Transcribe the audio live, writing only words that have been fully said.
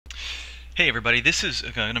Hey everybody, this is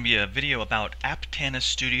going to be a video about Aptana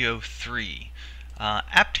Studio 3.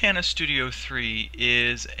 Aptana Studio 3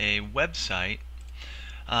 is a website,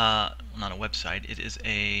 not a website, it is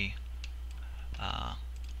a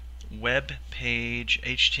web page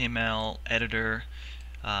HTML editor.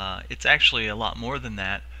 It's actually a lot more than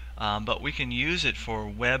that, but we can use it for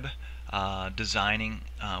web designing,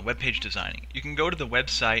 web page designing. You can go to the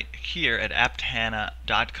website here at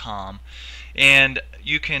aptana.com and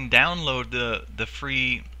you can download the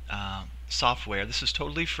free software. This is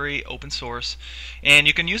totally free, open source, and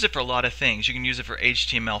you can use it for a lot of things. You can use it for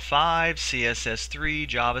HTML5, CSS3,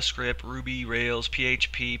 JavaScript, Ruby, Rails,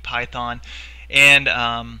 PHP, Python, and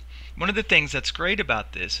one of the things that's great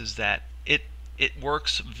about this is that it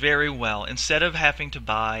works very well. Instead of having to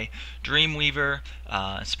buy Dreamweaver,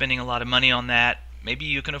 spending a lot of money on that, maybe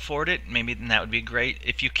you can afford it, maybe then that would be great.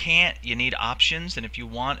 If you can't, you need options, and if you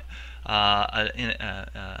want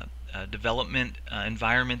a development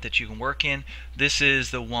environment that you can work in, this is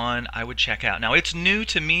the one I would check out. Now, it's new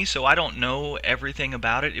to me, so I don't know everything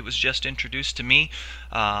about it. It was just introduced to me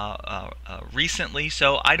recently,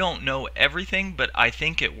 so I don't know everything, but I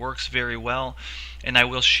think it works very well, and I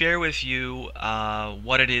will share with you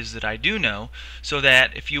what it is that I do know, so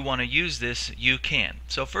that if you want to use this, you can.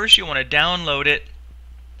 So first you want to download it,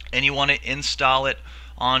 and you want to install it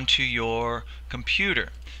onto your computer.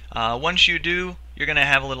 Once you do, you're going to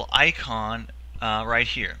have a little icon right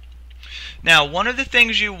here. Now, one of the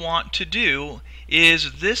things you want to do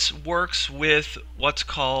is this works with what's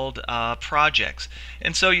called projects,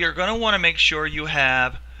 and so you're going to want to make sure you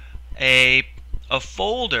have a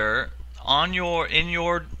folder on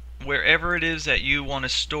your wherever it is that you want to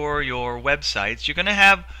store your websites. You're going to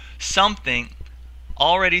have something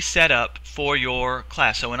already set up for your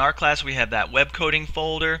class. So in our class we have that web coding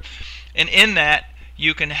folder, and in that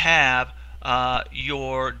you can have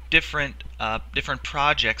your different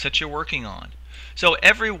projects that you're working on. So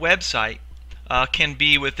every website can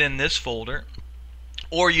be within this folder,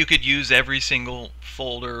 or you could use every single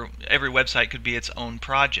folder. Every website could be its own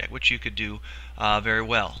project, which you could do very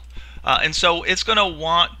well. And so it's going to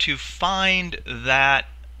want to find that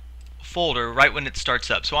folder right when it starts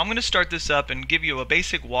up. So I'm going to start this up and give you a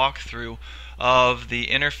basic walkthrough of the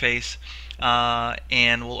interface,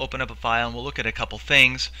 and we'll open up a file and we'll look at a couple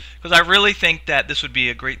things, because I really think that this would be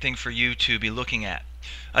a great thing for you to be looking at.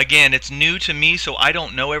 Again, it's new to me, so I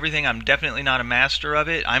don't know everything. I'm definitely not a master of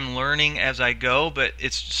it. I'm learning as I go, but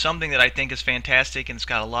it's something that I think is fantastic, and it's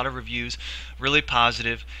got a lot of reviews, really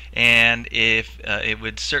positive, and if it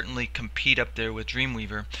would certainly compete up there with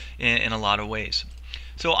Dreamweaver in a lot of ways.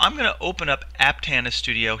 So I'm going to open up Aptana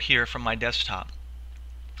Studio here from my desktop.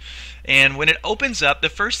 And when it opens up, the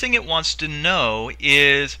first thing it wants to know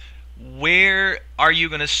is where are you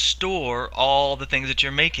going to store all the things that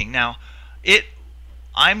you're making. Now,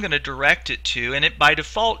 I'm going to direct it to, and by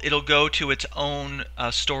default it'll go to its own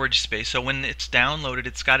storage space. So when it's downloaded,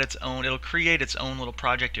 it's got its own, it'll create its own little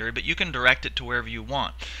project area, but you can direct it to wherever you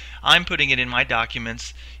want. I'm putting it in my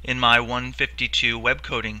documents in my 152 web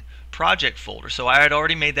coding project folder. So I had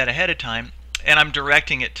already made that ahead of time, and I'm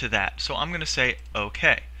directing it to that. So I'm going to say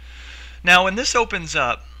OK. Now when this opens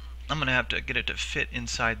up, I'm going to have to get it to fit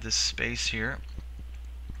inside this space here.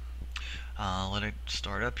 Let it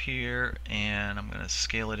start up here, and I'm going to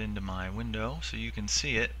scale it into my window so you can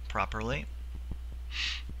see it properly.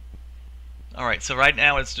 Alright, so right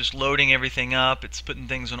now it's just loading everything up, it's putting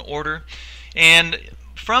things in order, and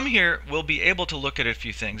from here we'll be able to look at a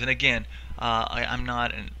few things. And again, I'm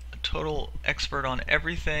not a total expert on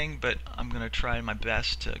everything, but I'm going to try my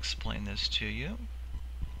best to explain this to you.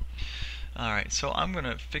 Alright, so I'm going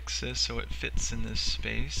to fix this so it fits in this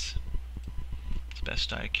space as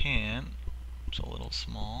best I can. It's a little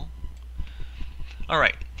small.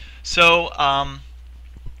 Alright, so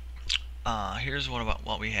here's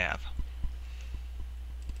what we have.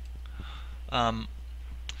 When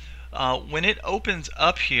it opens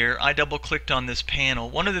up here, I double clicked on this panel.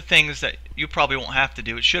 One of the things that you probably won't have to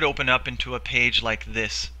do, it should open up into a page like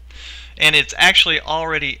this, and it's actually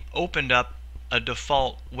already opened up a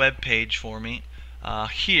default web page for me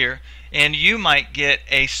here, and you might get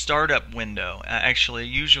a startup window. Actually,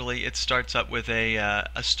 usually it starts up with a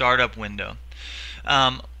startup window.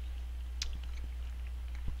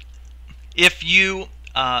 If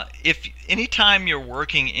anytime you're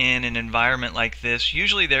working in an environment like this,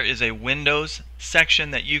 usually there is a Windows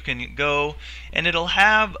section that you can go, and it'll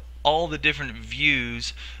have all the different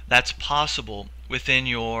views that's possible within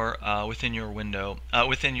your window,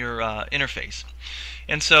 within your interface.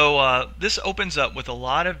 And so this opens up with a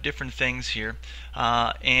lot of different things here,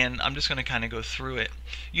 and I'm just going to kind of go through it.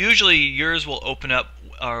 Usually yours will open up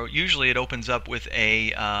or usually it opens up with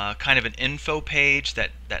a kind of an info page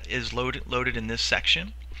that is loaded in this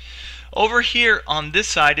section. Over here on this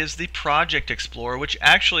side is the Project Explorer, which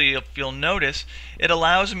actually, if you'll notice, it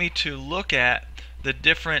allows me to look at the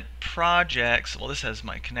different projects. Well, this has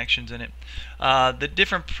my connections in it. The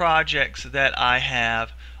different projects that I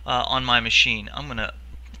have on my machine. It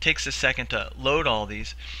takes a second to load all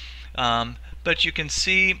these, but you can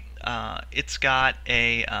see it's got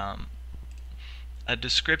a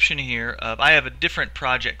description here of, I have different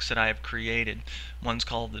projects that I have created. One's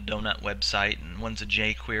called the Donut website and one's a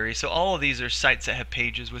jQuery. So all of these are sites that have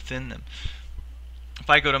pages within them. If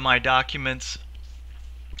I go to my documents,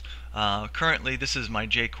 currently this is my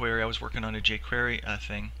jQuery. I was working on a jQuery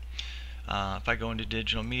thing. If I go into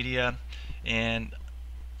digital media, and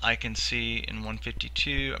I can see in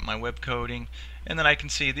 152 my web coding, and then I can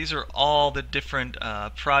see these are all the different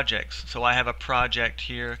projects. So I have a project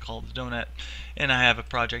here called the Donut, and I have a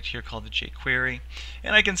project here called the jQuery,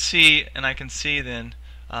 and I can see then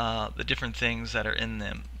the different things that are in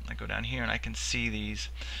them. I go down here and I can see these,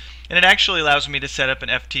 and it actually allows me to set up an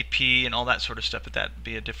FTP and all that sort of stuff, but that would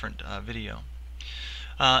be a different video.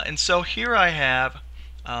 And so here I have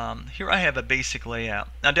a basic layout.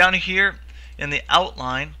 Now down here in the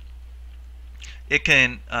outline, it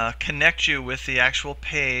can connect you with the actual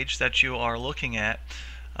page that you are looking at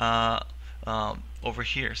over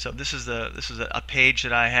here. So this is a page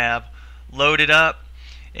that I have loaded up,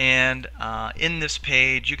 and in this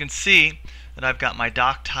page you can see that I've got my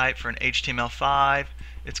doc type for an HTML5.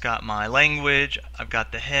 It's got my language, I've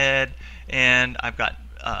got the head, and I've got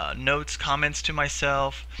notes, comments to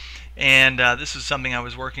myself, and this is something I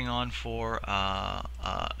was working on for a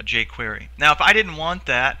jQuery. Now if I didn't want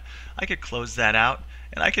that, I could close that out,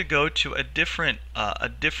 and I could go to a different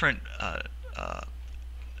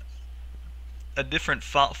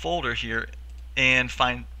folder here and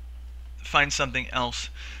find something else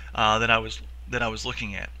that I was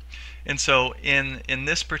looking at. And so in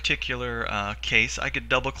this particular case, I could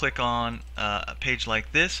double click on a page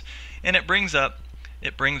like this, and it brings up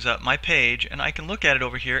my page, and I can look at it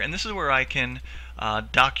over here, and this is where I can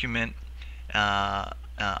document.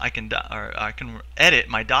 I can edit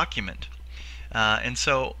my document, and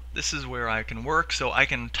so this is where I can work. So I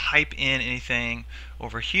can type in anything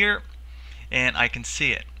over here, and I can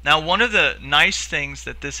see it. Now, one of the nice things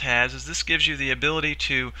that this has is this gives you the ability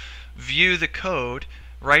to view the code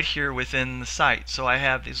right here within the site. So I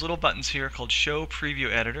have these little buttons here called Show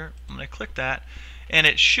Preview Editor. I'm going to click that, and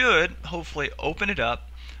it should hopefully open it up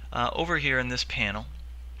over here in this panel,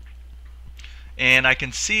 and I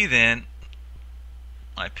can see then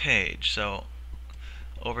my page. So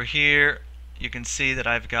over here you can see that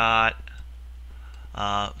I've got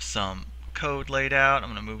some code laid out.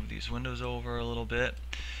 I'm going to move these windows over a little bit,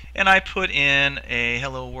 and I put in a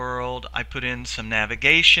hello world. I put in some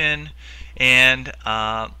navigation, and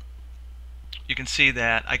you can see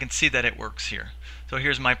that I can see that it works here. So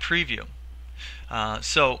here's my preview.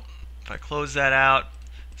 So if I close that out,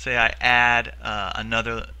 say I add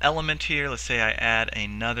another element here. Let's say I add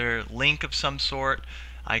another link of some sort.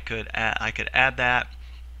 I could add that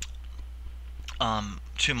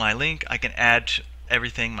to my link. I can add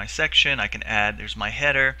everything, my section. I can add, there's my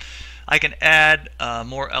header. I can add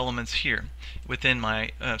more elements here within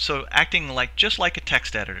my so acting just like a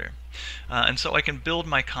text editor, and so I can build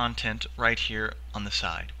my content right here on the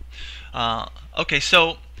side. Okay,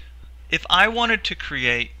 so if I wanted to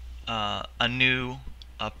create a new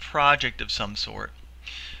project of some sort,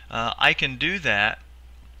 I can do that,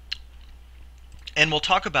 and we'll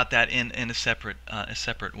talk about that in a separate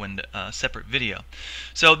separate video.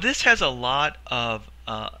 So this has a lot of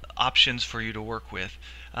options for you to work with.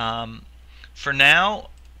 For now,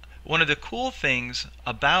 one of the cool things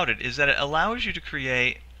about it is that it allows you to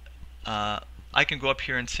create, I can go up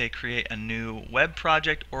here and say create a new web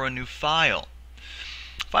project or a new file.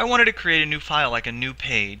 If I wanted to create a new file, like a new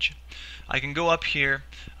page, I can go up here.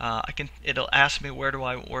 It'll ask me where do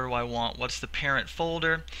I want, what's the parent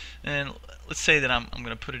folder, and let's say that I'm going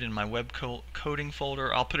to put it in my web coding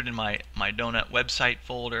folder. I'll put it in my Donut website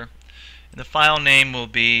folder, and the file name will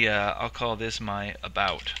be I'll call this my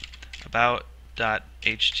about.html,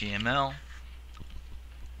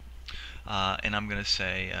 and I'm going to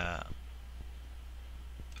say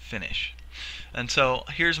finish. And so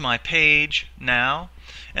here's my page now,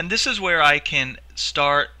 and this is where I can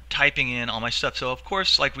start typing in all my stuff. So of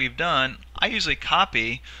course, like we've done, I usually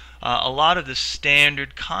copy a lot of the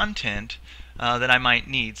standard content that I might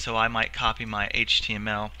need. So I might copy my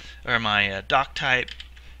HTML or my doc type,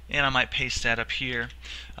 and I might paste that up here.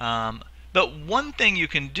 But one thing you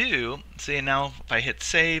can do, say now if I hit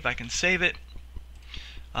save, I can save it,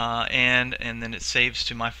 and then it saves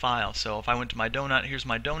to my file. So if I went to my donut, here's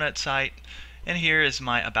my donut site, and here is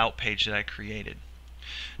my about page that I created.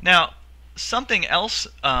 Now, something else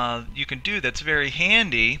you can do that's very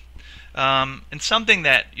handy, and something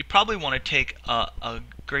that you probably want to take a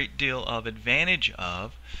great deal of advantage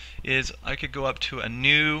of, is I could go up to a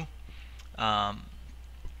new, let's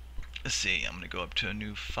see, I'm going to go up to a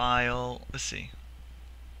new file. Let's see.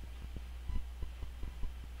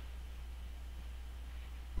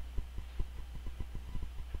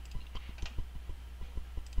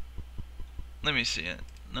 Let me see it.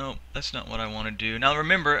 No, that's not what I want to do. Now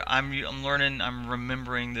remember, I'm learning, I'm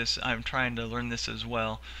remembering this, I'm trying to learn this as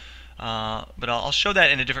well. But I'll show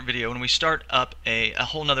that in a different video when we start up a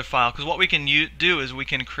whole nother file. Because what we can do is we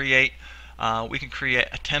can create a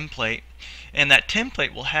template, and that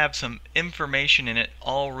template will have some information in it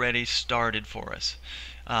already started for us.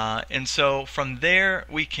 And so from there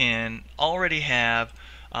we can already have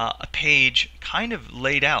a page kind of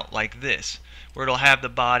laid out like this, where it'll have the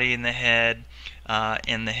body and the head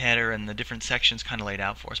and the header and the different sections kind of laid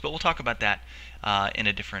out for us. But we'll talk about that in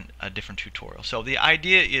a different tutorial. So the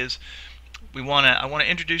idea is I want to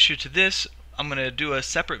introduce you to this. I'm going to do a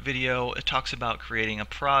separate video. It talks about creating a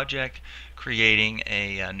project, creating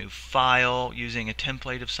a new file using a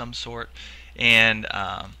template of some sort, and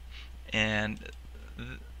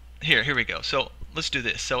here we go. So let's do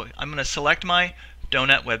this. So I'm going to select my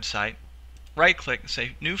donut website, right click,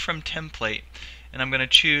 say new from template, and I'm going to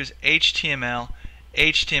choose HTML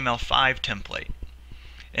 5 template,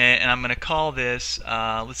 and I'm going to call this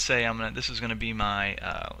let's say this is going to be my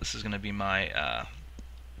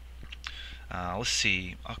let's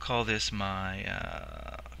see, I'll call this my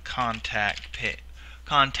contact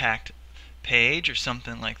page or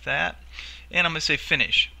something like that, and I'm going to say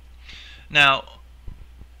finish. Now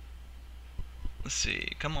let's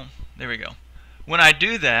see, come on, there we go. When I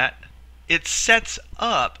do that, it sets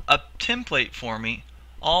up a template for me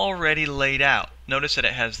already laid out. Notice that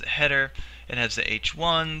it has the header, it has the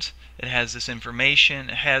H1s, it has this information,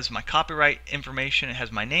 it has my copyright information, it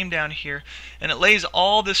has my name down here, and it lays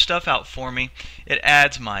all this stuff out for me. It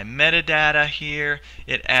adds my metadata here,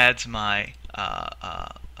 it adds my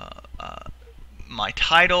my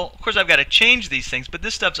title. Of course, I've got to change these things, but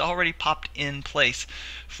this stuff's already popped in place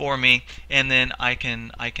for me, and then I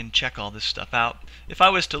can check all this stuff out. If I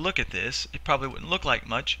was to look at this, it probably wouldn't look like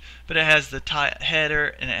much, but it has the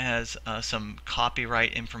header and it has some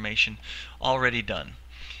copyright information already done.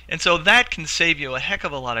 And so that can save you a heck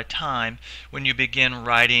of a lot of time when you begin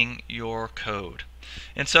writing your code.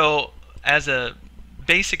 And so, as a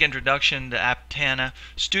basic introduction to Aptana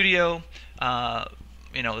Studio,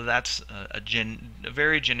 you know, that's a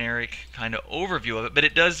very generic kind of overview of it, but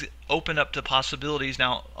it does open up to possibilities.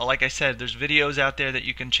 Now, like I said, there's videos out there that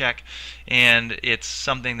you can check, and it's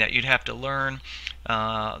something that you'd have to learn.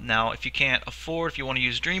 Now, if you can't afford, if you want to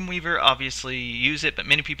use Dreamweaver, obviously use it, but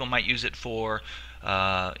many people might use it for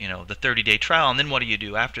you know, the 30-day trial, and then what do you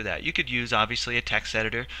do after that? You could use obviously a text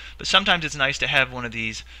editor, but sometimes it's nice to have one of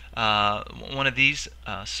these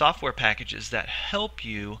software packages that help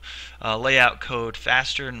you lay out code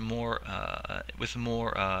faster and more with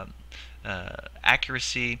more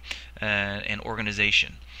accuracy and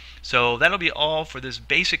organization. So that'll be all for this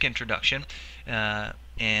basic introduction,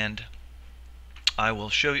 and I will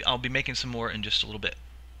show you. I'll be making some more in just a little bit.